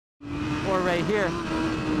throttle right here.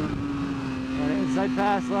 And inside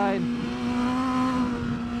pass line.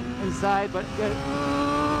 Inside, but get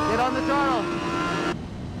on the throttle.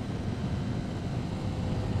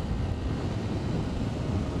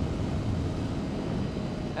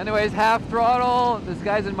 Anyways, half throttle. This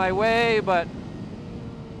guy's in my way, but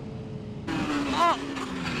oh!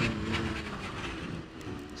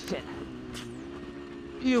 Shit.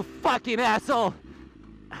 You fucking asshole.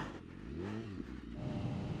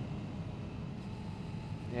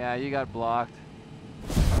 Yeah, you got blocked.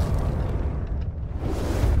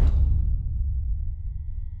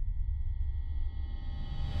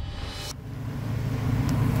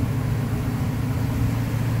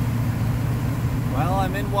 Well,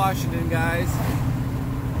 I'm in Washington, guys.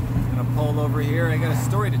 I'm gonna pull over here. I got a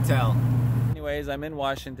story to tell. Anyways, I'm in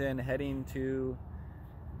Washington, heading to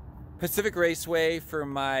Pacific Raceway for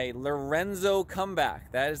my Lorenzo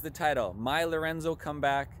comeback. That is the title, my Lorenzo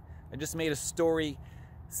comeback. I just made a story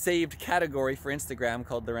saved category for Instagram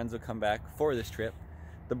called Lorenzo comeback for this trip.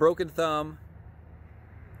 The broken thumb,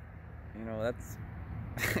 you know, that's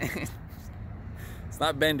it's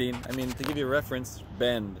not bending. I mean, to give you a reference,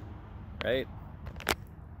 bend, right?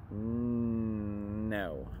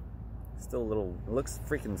 No, still a little, it looks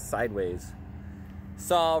freaking sideways.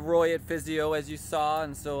 Saw Roy at physio, as you saw,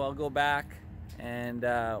 and so I'll go back and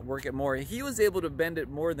work it more. He was able to bend it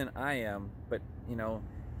more than I am, but you know,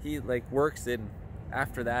 he like works it, and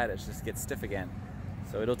after that it just gets stiff again.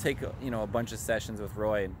 So it'll take, you know, a bunch of sessions with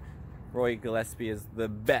Roy, and Roy Gillespie is the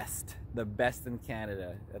best in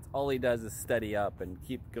Canada. That's all he does is study up and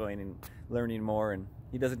keep going and learning more, and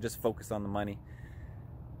he doesn't just focus on the money.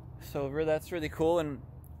 So that's really cool. And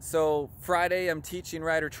so Friday I'm teaching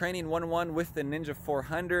rider training 101 with the Ninja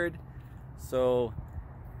 400. So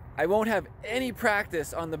I won't have any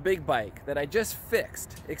practice on the big bike that I just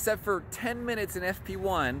fixed, except for 10 minutes in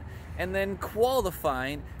FP1, and then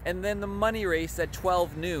qualifying, and then the money race at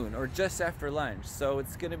 12 noon or just after lunch. So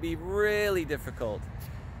it's gonna be really difficult.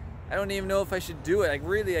 I don't even know if I should do it. Like,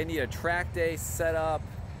 really, I need a track day set up.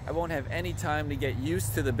 I won't have any time to get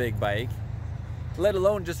used to the big bike, let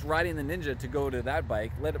alone just riding the Ninja to go to that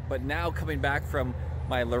bike. But now coming back from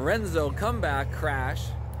my Lorenzo comeback crash,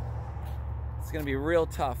 it's gonna be real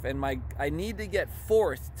tough. And I need to get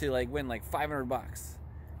fourth to like win like 500 bucks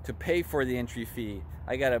to pay for the entry fee.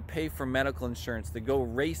 I gotta pay for medical insurance to go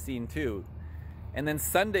racing too. And then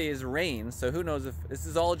Sunday is rain, so who knows if this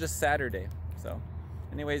is all just Saturday. So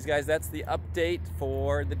anyways, guys, that's the update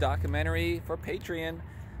for the documentary for Patreon.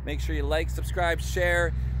 Make sure you like, subscribe,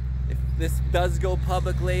 share. If this does go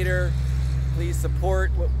public later, please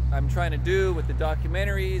support what I'm trying to do with the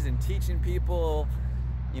documentaries and teaching people,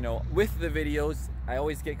 you know, with the videos. I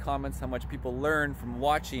always get comments how much people learn from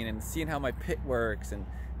watching and seeing how my pit works and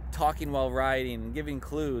talking while riding and giving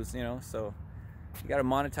clues, you know. So you got to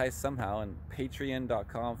monetize somehow, and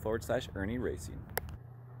patreon.com/Irnieracing.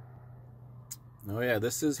 Oh yeah,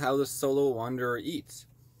 this is how the solo wanderer eats.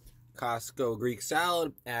 Costco Greek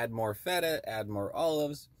salad, add more feta, add more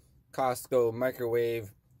olives. Costco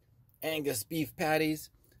microwave Angus beef patties,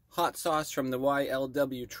 hot sauce from the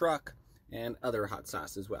YLW truck, and other hot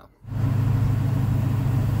sauce as well.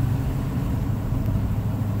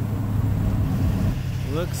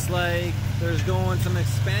 Looks like there's going some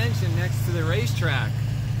expansion next to the racetrack.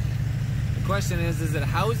 The question is it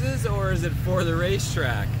houses or is it for the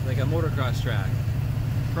racetrack, like a motocross track?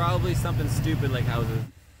 Probably something stupid like houses.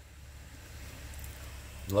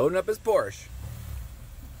 Loading up his Porsche.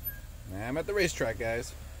 I'm at the racetrack,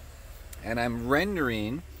 guys, and I'm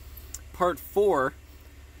rendering part 4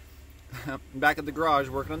 back at the garage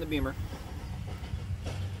working on the Beamer.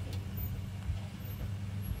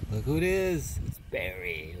 Look who it is. It's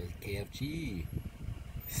Barry with KFG.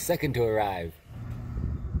 Second to arrive.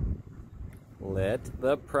 Let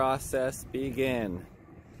the process begin.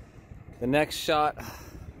 The next shot,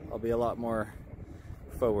 I'll be a lot more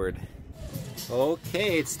forward.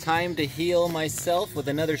 Okay, it's time to heal myself with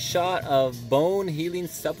another shot of bone healing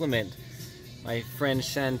supplement. My friend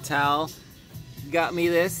Chantal got me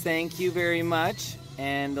this, thank you very much.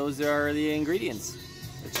 And those are the ingredients.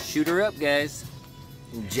 Let's shoot her up, guys.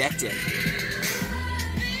 Inject it.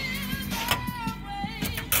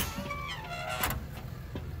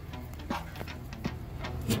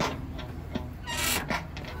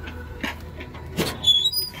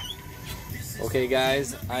 Okay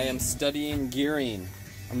guys, I am studying gearing.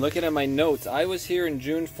 I'm looking at my notes. I was here in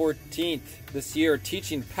June 14th this year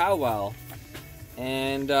teaching Powwow,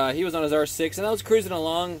 and he was on his R6 and I was cruising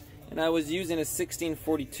along and I was using a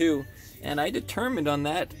 1642, and I determined on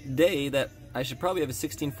that day that I should probably have a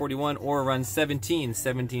 1641 or run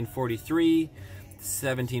 1743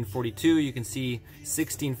 1742. You can see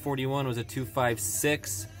 1641 was a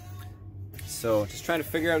 256. So just trying to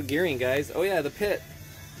figure out gearing, guys. Oh yeah, the pit.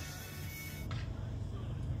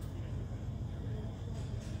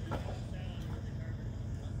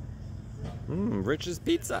 Rich's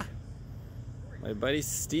Pizza. My buddy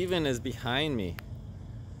Steven is behind me.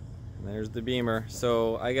 And there's the Beamer.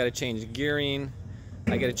 So I gotta change gearing.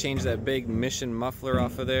 I gotta change that big Mission muffler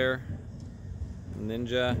off of there.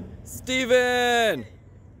 Ninja. Steven!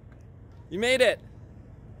 You made it!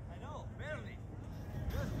 I know, barely.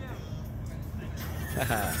 Just barely.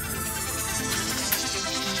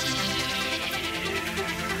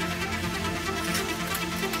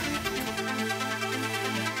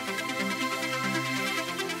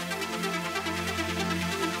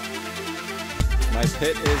 My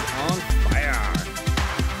pit is on fire.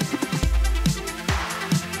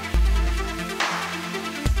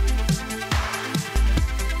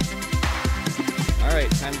 All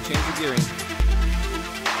right, time to change the gearing.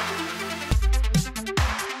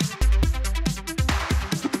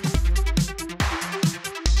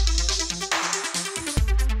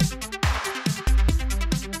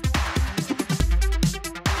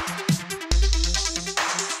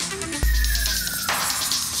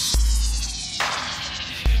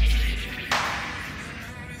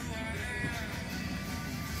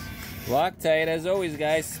 Loctite as always,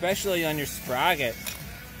 guys, especially on your sprocket.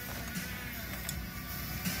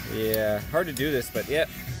 Yeah, hard to do this, but yep.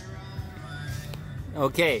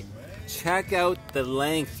 Okay, check out the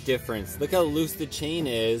length difference. Look how loose the chain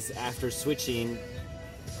is after switching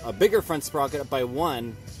a bigger front sprocket up by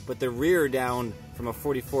 1, but the rear down from a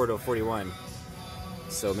 44 to a 41.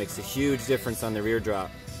 So it makes a huge difference on the rear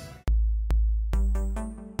drop.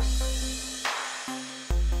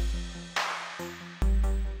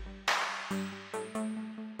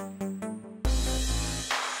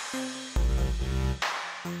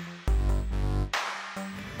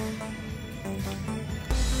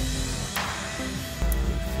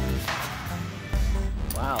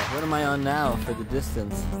 Wow, what am I on now for the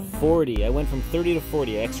distance? 40. I went from 30 to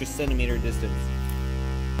 40, extra centimeter distance.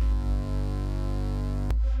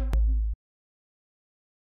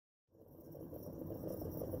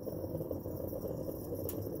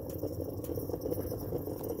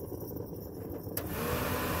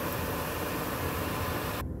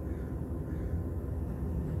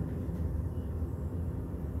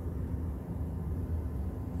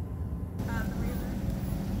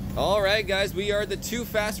 All right, guys, we are the Too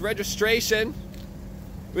Fast registration.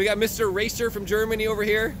 We got Mr. Racer from Germany over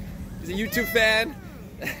here. He's a YouTube fan.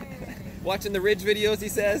 Watching the Ridge videos, he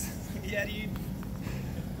says. Yeah, dude.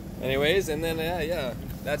 Anyways, and then, yeah,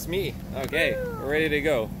 that's me. Okay, we're ready to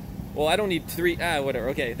go. Well, I don't need three, whatever.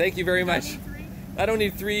 Okay, thank you very much. I don't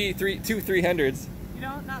need two 300s. You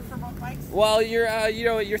don't? Not for both bikes? Well, you're, you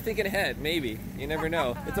know, you're thinking ahead, maybe. You never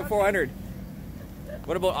know. It's a 400.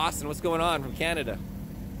 What about Austin? What's going on from Canada?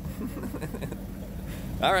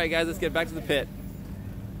 All right, guys, let's get back to the pit.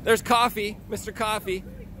 There's Coffee, Mr. Coffee.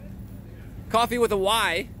 Coffee with a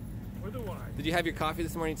Y. With a Y. Did you have your coffee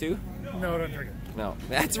this morning too? No, don't drink it. No.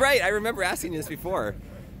 That's right. I remember asking you this before.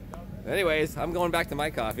 Anyways, I'm going back to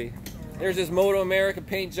my coffee. There's this Moto America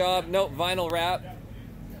paint job. Nope, vinyl wrap.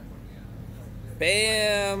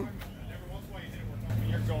 Bam.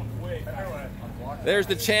 There's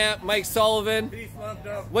the champ, Mike Sullivan.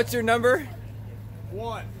 What's your number?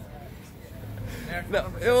 1.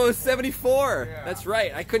 No, it was 74. Yeah. That's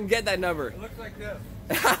right. I couldn't get that number. It looks like this.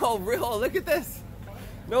 Oh, real? Look at this.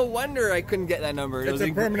 No wonder I couldn't get that number. It's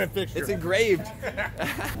a permanent fixture. It's engraved.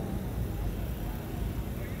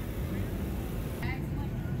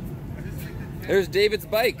 There's David's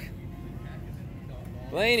bike.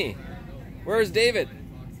 Blaney, where's David?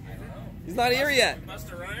 He's not here yet.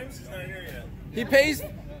 Buster Rhymes? He's not here yet. He pays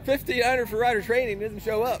 $1,500 for rider training, doesn't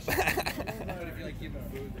show up.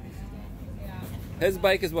 His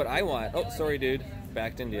bike is what I want. Oh, sorry, dude.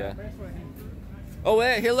 Backed into you. Oh,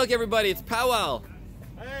 hey, here, look, everybody. It's Powwow.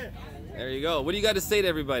 Hey. There you go. What do you got to say to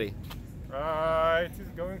everybody? It is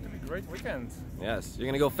going to be a great weekend. Yes. You're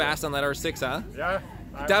going to go fast on that R6, huh? Yeah.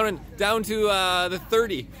 Down to the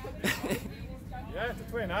 30. Yeah, to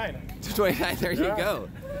 29. To 29. There you go.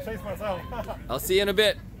 Chase myself. I'll see you in a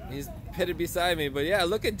bit. He's pitted beside me. But yeah,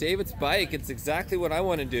 look at David's bike. It's exactly what I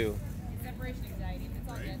want to do. Separation anxiety. It's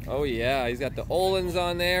all good. Oh yeah, he's got the Olins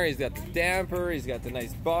on there. He's got the damper. He's got the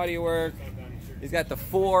nice bodywork. He's got the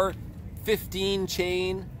 415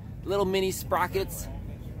 chain, little mini sprockets.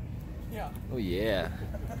 Yeah. Oh yeah.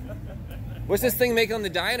 What's this thing make on the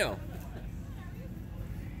dyno?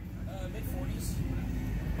 Mid-40s.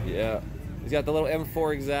 Yeah. He's got the little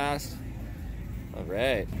M4 exhaust. All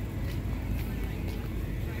right.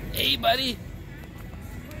 Hey, buddy.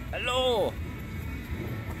 Hello.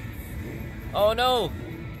 Oh no.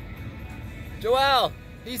 Joel,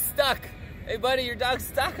 he's stuck. Hey, buddy, your dog's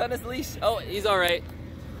stuck on his leash. Oh, he's all right.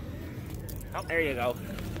 Oh, there you go.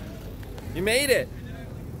 You made it.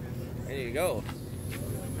 There you go.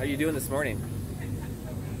 How are you doing this morning?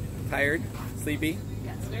 Tired? Sleepy?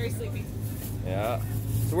 Yes, very sleepy. Yeah.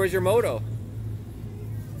 So where's your moto?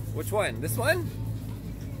 Which one? This one?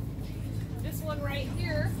 This one right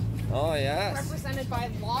here, Oh, yes. represented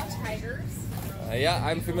by Law Tigers. Yeah,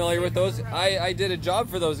 I'm familiar with those. I did a job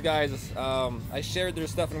for those guys. I shared their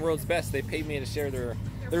stuff in World's Best. They paid me to share their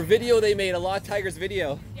video they made, a Law Tigers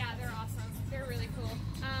video. Yeah, they're awesome. They're really cool.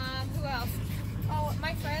 Who else? Oh,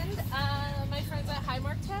 my friends at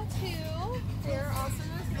Highmark Tattoo. They're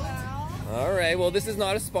awesome as well. All right, well, this is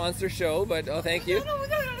not a sponsor show, but oh, thank you. No,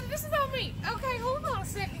 this is about me. Okay, hold on a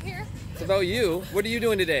second here. It's about you. What are you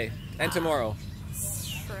doing today and tomorrow?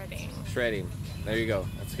 Shredding. Shredding. There you go.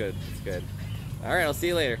 That's good. That's good. All right, I'll see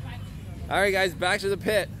you later. All right, guys, back to the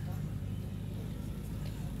pit.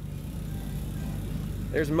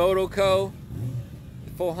 There's Motoko,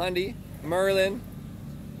 full Hyundai, Merlin,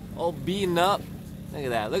 all beaten up. Look at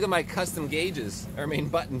that. Look at my custom gauges. I mean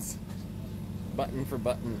buttons. Button for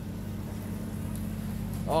button.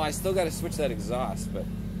 Oh, I still got to switch that exhaust, but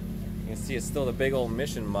you can see it's still the big old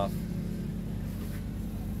Mission muff.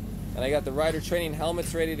 And I got the rider training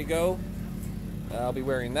helmets ready to go. I'll be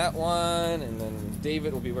wearing that one, and then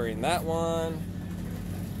David will be wearing that one.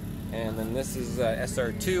 And then this is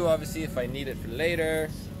SR2, obviously, if I need it for later.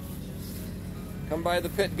 Come by the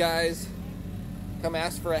pit, guys. Come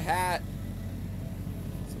ask for a hat.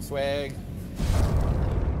 Some swag.